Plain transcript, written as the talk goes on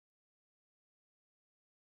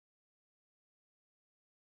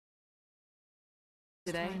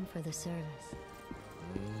today. Time for the service.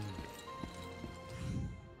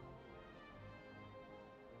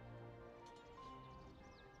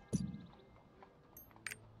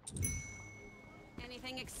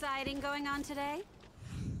 Anything exciting going on today?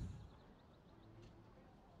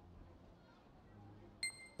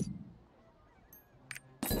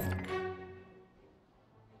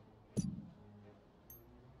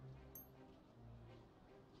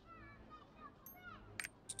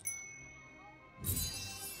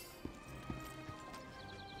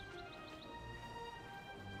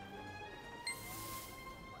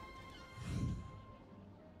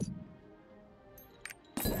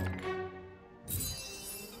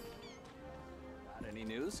 Any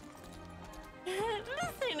news?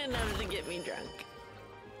 Nothing enough to get me drunk.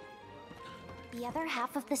 The other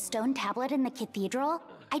half of the stone tablet in the cathedral?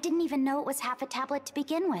 I didn't even know it was half a tablet to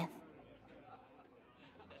begin with.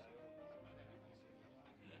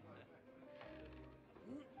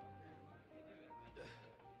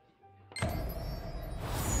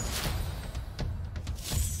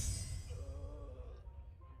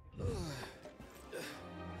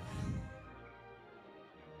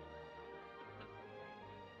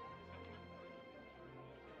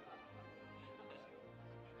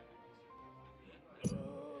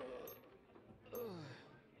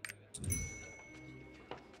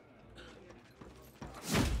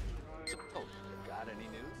 Got any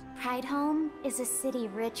news? Prideholme is a city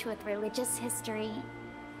rich with religious history.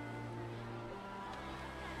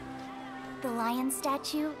 The lion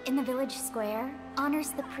statue in the village square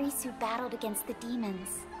honors the priests who battled against the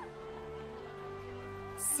demons.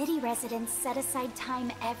 City residents set aside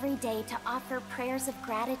time every day to offer prayers of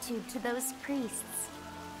gratitude to those priests.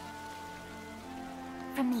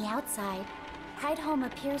 From the outside, Prideholme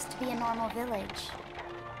appears to be a normal village.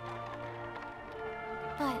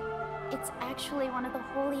 But it's actually one of the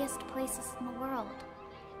holiest places in the world.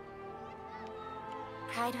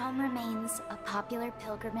 Prideholme remains a popular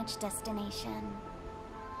pilgrimage destination.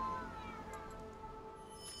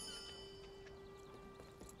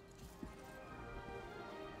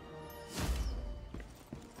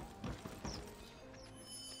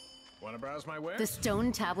 Want to browse my wares? The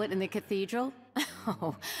stone tablet in the cathedral?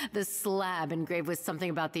 Oh, the slab engraved with something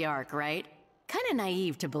about the Ark, right? Kinda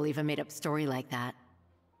naive to believe a made-up story like that.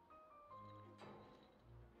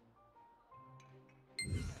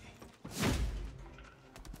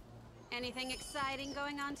 Anything exciting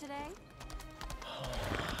going on today?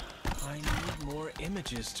 I need more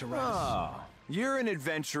images to write. Oh, you're an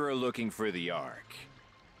adventurer looking for the Ark.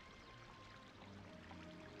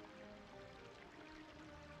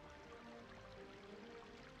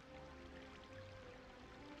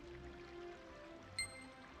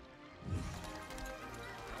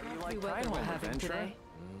 How do you like Prideholme, adventurer?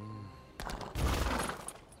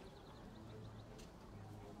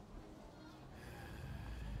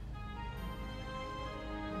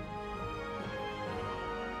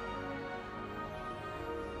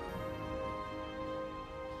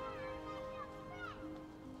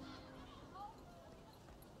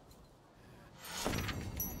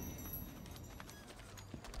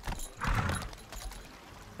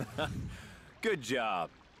 Good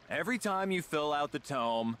job. Every time you fill out the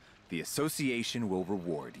tome, the association will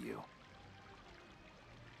reward you.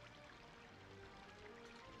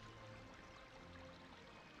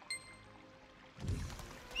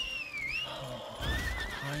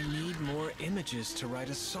 I need more images to write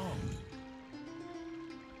a song.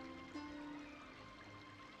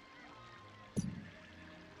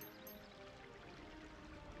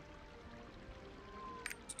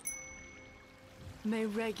 May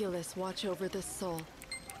Regulus watch over this soul.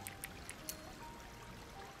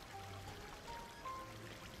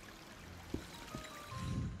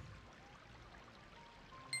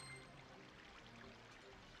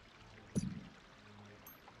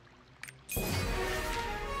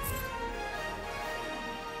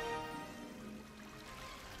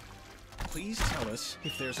 Please tell us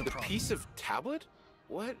if there's a problem. Piece of tablet?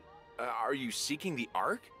 What? Are you seeking the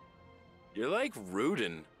Ark? You're like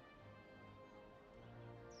Rudin.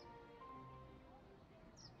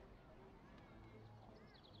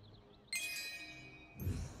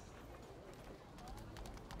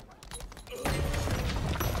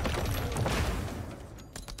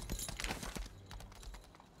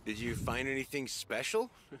 Did you find anything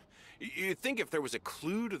special? You'd think if there was a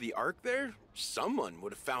clue to the Ark there, someone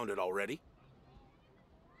would have found it already.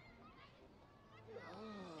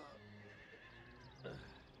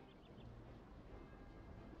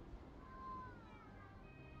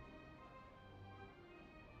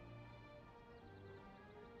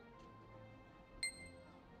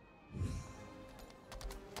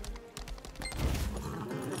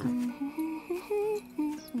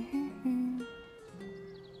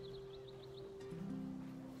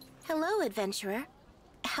 Hello, adventurer.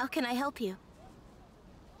 How can I help you?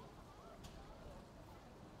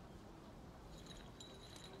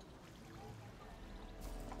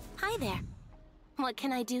 Hi there. What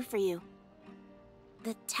can I do for you?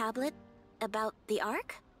 The tablet about the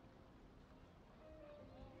Ark?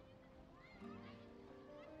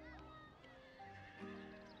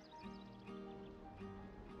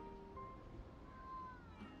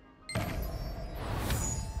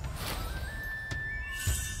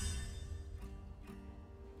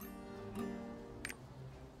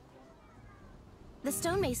 The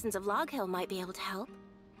stonemasons of Log Hill might be able to help.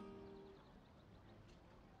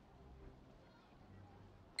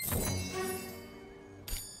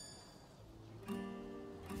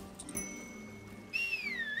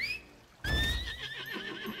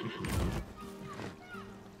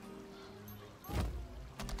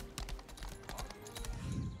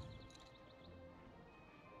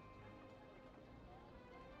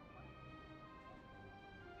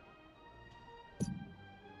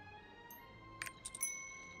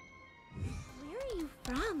 Where are you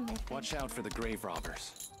from? Watch out for the grave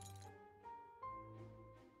robbers.